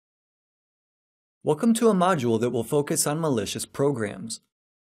Welcome to a module that will focus on malicious programs.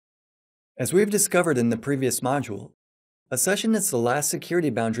 As we've discovered in the previous module, a session is the last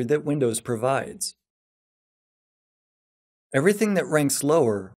security boundary that Windows provides. Everything that ranks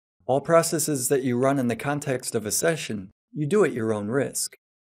lower, all processes that you run in the context of a session, you do at your own risk.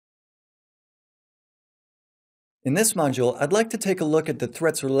 In this module, I'd like to take a look at the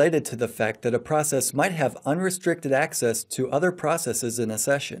threats related to the fact that a process might have unrestricted access to other processes in a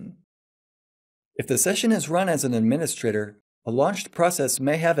session. If the session is run as an administrator, a launched process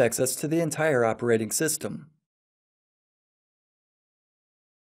may have access to the entire operating system.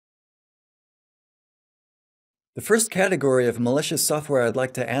 The first category of malicious software I'd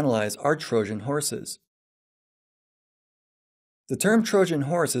like to analyze are Trojan horses. The term Trojan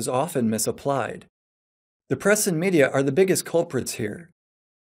horse is often misapplied. The press and media are the biggest culprits here.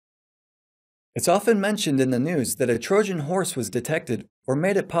 It's often mentioned in the news that a Trojan horse was detected or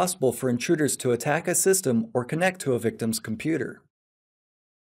made it possible for intruders to attack a system or connect to a victim's computer.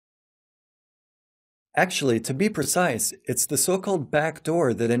 Actually, to be precise, it's the so-called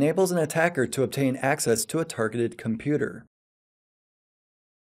backdoor that enables an attacker to obtain access to a targeted computer.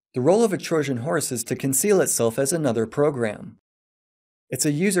 The role of a Trojan horse is to conceal itself as another program. It's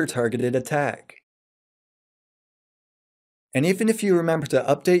a user-targeted attack. And even if you remember to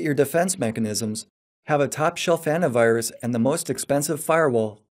update your defense mechanisms, have a top-shelf antivirus and the most expensive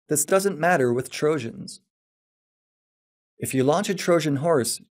firewall, this doesn't matter with Trojans. If you launch a Trojan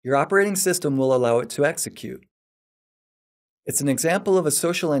horse, your operating system will allow it to execute. It's an example of a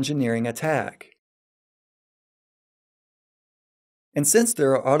social engineering attack. And since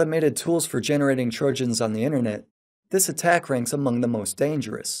there are automated tools for generating Trojans on the internet, this attack ranks among the most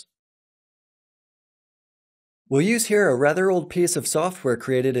dangerous. We'll use here a rather old piece of software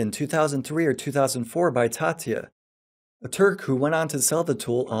created in 2003 or 2004 by Tatya, a Turk who went on to sell the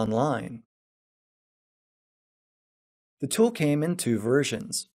tool online. The tool came in two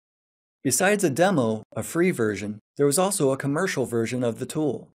versions. Besides a demo, a free version, there was also a commercial version of the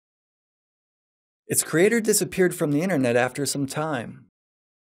tool. Its creator disappeared from the internet after some time.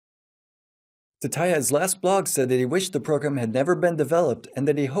 Tatya's last blog said that he wished the program had never been developed and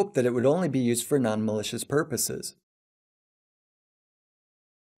that he hoped that it would only be used for non-malicious purposes.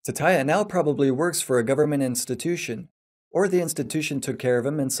 Tatya now probably works for a government institution, or the institution took care of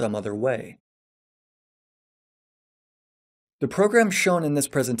him in some other way. The program shown in this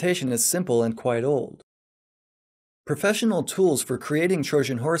presentation is simple and quite old. Professional tools for creating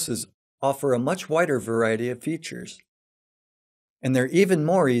Trojan horses offer a much wider variety of features. And they're even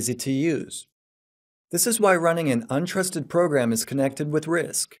more easy to use. This is why running an untrusted program is connected with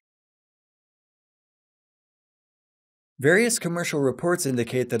risk. Various commercial reports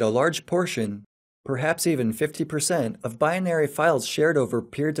indicate that a large portion, perhaps even 50%, of binary files shared over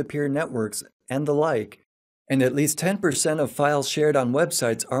peer-to-peer networks and the like, and at least 10% of files shared on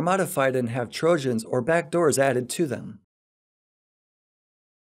websites are modified and have Trojans or backdoors added to them.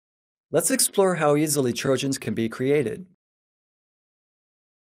 Let's explore how easily Trojans can be created.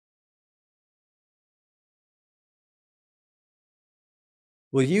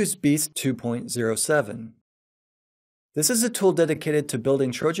 We'll use Beast 2.07. This is a tool dedicated to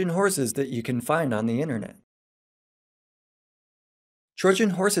building Trojan horses that you can find on the internet. Trojan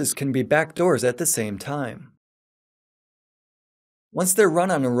horses can be backdoors at the same time. Once they're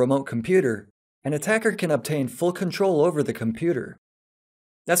run on a remote computer, an attacker can obtain full control over the computer.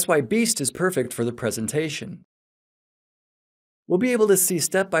 That's why Beast is perfect for the presentation. We'll be able to see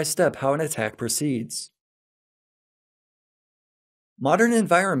step by step how an attack proceeds. Modern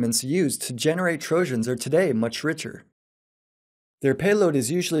environments used to generate Trojans are today much richer. Their payload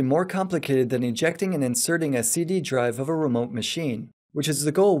is usually more complicated than ejecting and inserting a CD drive of a remote machine, which is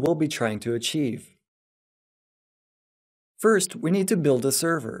the goal we'll be trying to achieve. First, we need to build a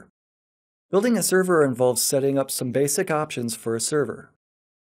server. Building a server involves setting up some basic options for a server.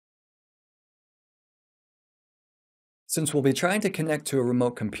 Since we'll be trying to connect to a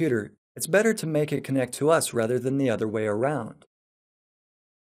remote computer, it's better to make it connect to us rather than the other way around.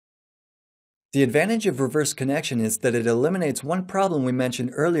 The advantage of reverse connection is that it eliminates one problem we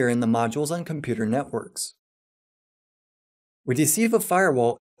mentioned earlier in the modules on computer networks. We deceive a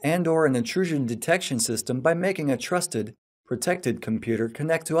firewall and/or an intrusion detection system by making a trusted, protected computer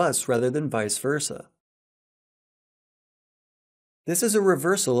connect to us rather than vice versa. This is a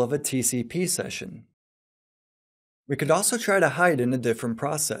reversal of a TCP session. We could also try to hide in a different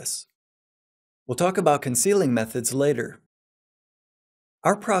process. We'll talk about concealing methods later.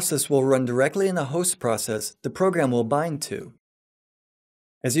 Our process will run directly in a host process the program will bind to.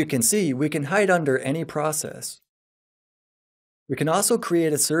 As you can see, we can hide under any process. We can also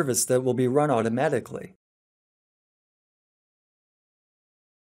create a service that will be run automatically.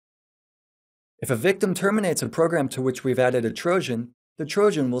 If a victim terminates a program to which we've added a Trojan, the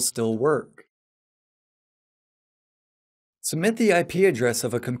Trojan will still work. Submit the IP address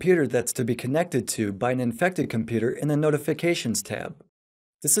of a computer that's to be connected to by an infected computer in the Notifications tab.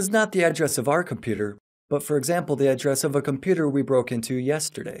 This is not the address of our computer, but for example, the address of a computer we broke into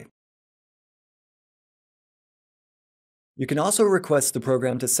yesterday. You can also request the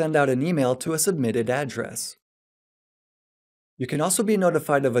program to send out an email to a submitted address. You can also be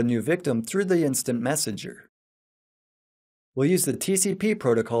notified of a new victim through the instant messenger. We'll use the TCP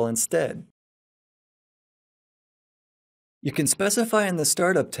protocol instead. You can specify in the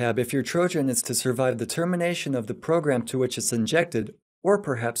Startup tab if your Trojan is to survive the termination of the program to which it's injected, or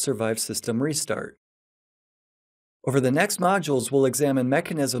perhaps survive system restart. Over the next modules, we'll examine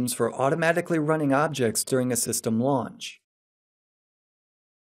mechanisms for automatically running objects during a system launch.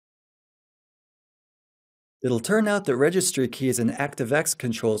 It'll turn out that registry keys and ActiveX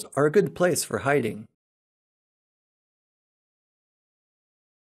controls are a good place for hiding.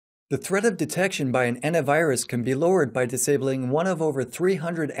 The threat of detection by an antivirus can be lowered by disabling one of over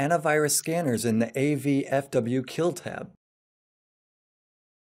 300 antivirus scanners in the AVFW Kill tab.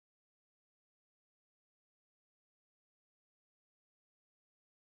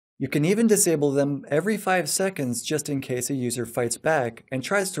 You can even disable them every 5 seconds just in case a user fights back and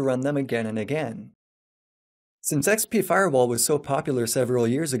tries to run them again and again. Since XP Firewall was so popular several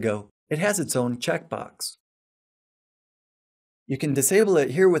years ago, it has its own checkbox. You can disable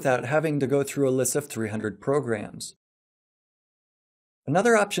it here without having to go through a list of 300 programs.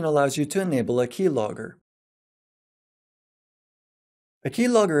 Another option allows you to enable a keylogger. A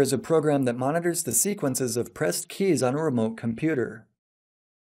keylogger is a program that monitors the sequences of pressed keys on a remote computer.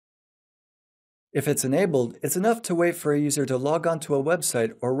 If it's enabled, it's enough to wait for a user to log onto a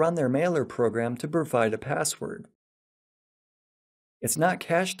website or run their mailer program to provide a password. It's not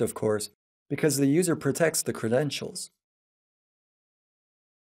cached, of course, because the user protects the credentials.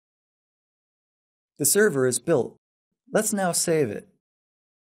 The server is built. Let's now save it.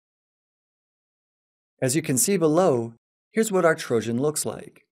 As you can see below, here's what our Trojan looks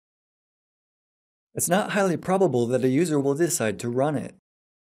like. It's not highly probable that a user will decide to run it.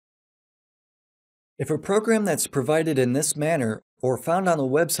 If a program that's provided in this manner or found on a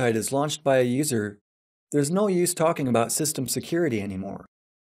website is launched by a user, there's no use talking about system security anymore.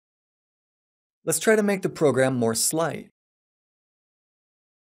 Let's try to make the program more slight.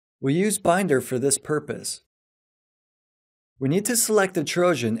 We use Binder for this purpose. We need to select the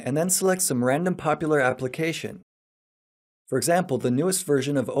Trojan and then select some random popular application. For example, the newest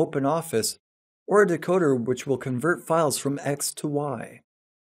version of OpenOffice or a decoder which will convert files from X to Y.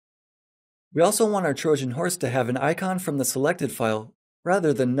 We also want our Trojan horse to have an icon from the selected file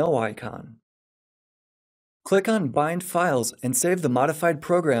rather than no icon. Click on Bind Files and save the modified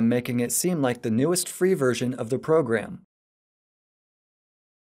program, making it seem like the newest free version of the program.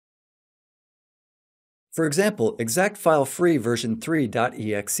 For example, exact file free version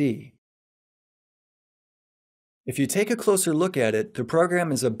 3.exe. If you take a closer look at it, the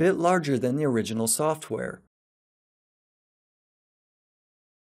program is a bit larger than the original software.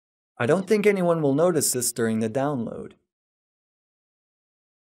 I don't think anyone will notice this during the download.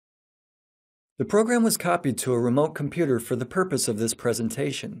 The program was copied to a remote computer for the purpose of this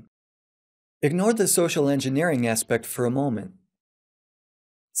presentation. Ignore the social engineering aspect for a moment.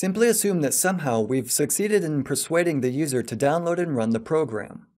 Simply assume that somehow we've succeeded in persuading the user to download and run the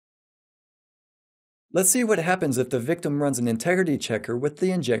program. Let's see what happens if the victim runs an integrity checker with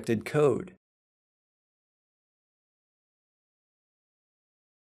the injected code.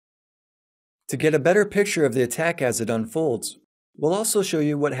 To get a better picture of the attack as it unfolds, we'll also show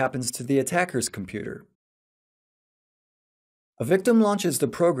you what happens to the attacker's computer. A victim launches the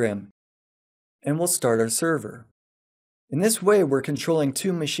program, and we'll start our server. In this way, we're controlling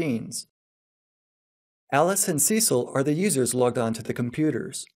 2 machines. Alice and Cecil are the users logged onto the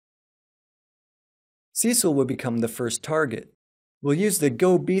computers. Cecil will become the first target. We'll use the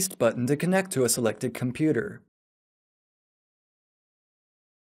Go Beast button to connect to a selected computer.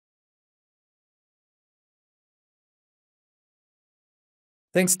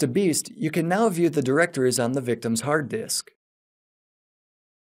 Thanks to Beast, you can now view the directories on the victim's hard disk.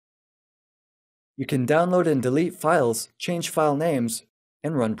 You can download and delete files, change file names,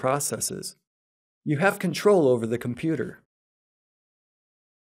 and run processes. You have control over the computer.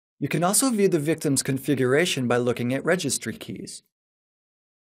 You can also view the victim's configuration by looking at registry keys.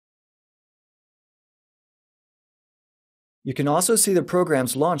 You can also see the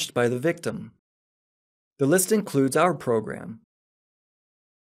programs launched by the victim. The list includes our program.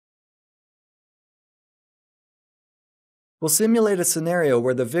 We'll simulate a scenario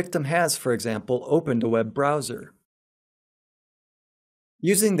where the victim has, for example, opened a web browser.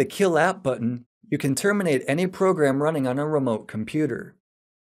 Using the Kill App button, you can terminate any program running on a remote computer.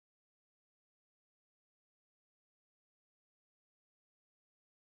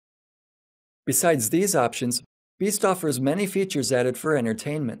 Besides these options, Beast offers many features added for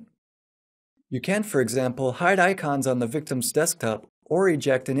entertainment. You can, for example, hide icons on the victim's desktop or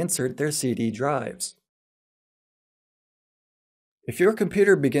eject and insert their CD drives. If your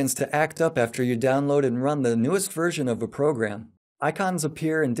computer begins to act up after you download and run the newest version of a program, icons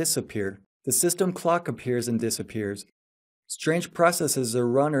appear and disappear, the system clock appears and disappears, strange processes are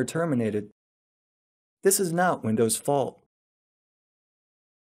run or terminated. This is not Windows' fault.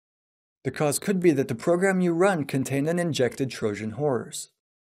 The cause could be that the program you run contained an injected Trojan horse.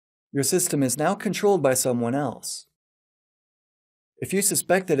 Your system is now controlled by someone else. If you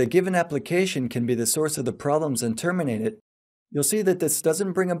suspect that a given application can be the source of the problems and terminate it, you'll see that this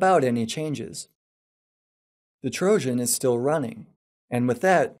doesn't bring about any changes. The Trojan is still running, and with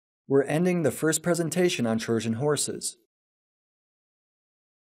that, we're ending the first presentation on Trojan horses.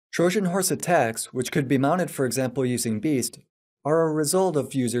 Trojan horse attacks, which could be mounted, for example, using Beast, are a result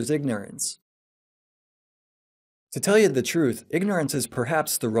of users' ignorance. To tell you the truth, ignorance is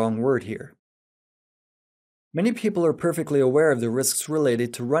perhaps the wrong word here. Many people are perfectly aware of the risks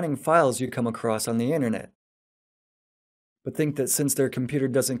related to running files you come across on the internet, but think that since their computer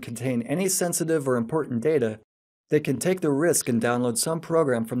doesn't contain any sensitive or important data, they can take the risk and download some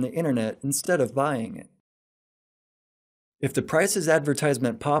program from the internet instead of buying it. If the price is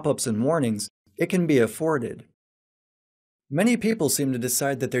advertisement pop-ups and warnings, it can be afforded. Many people seem to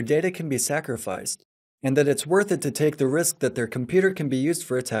decide that their data can be sacrificed, and that it's worth it to take the risk that their computer can be used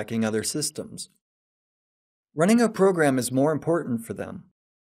for attacking other systems. Running a program is more important for them.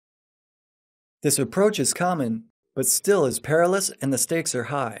 This approach is common, but still is perilous and the stakes are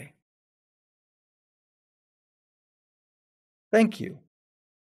high. Thank you.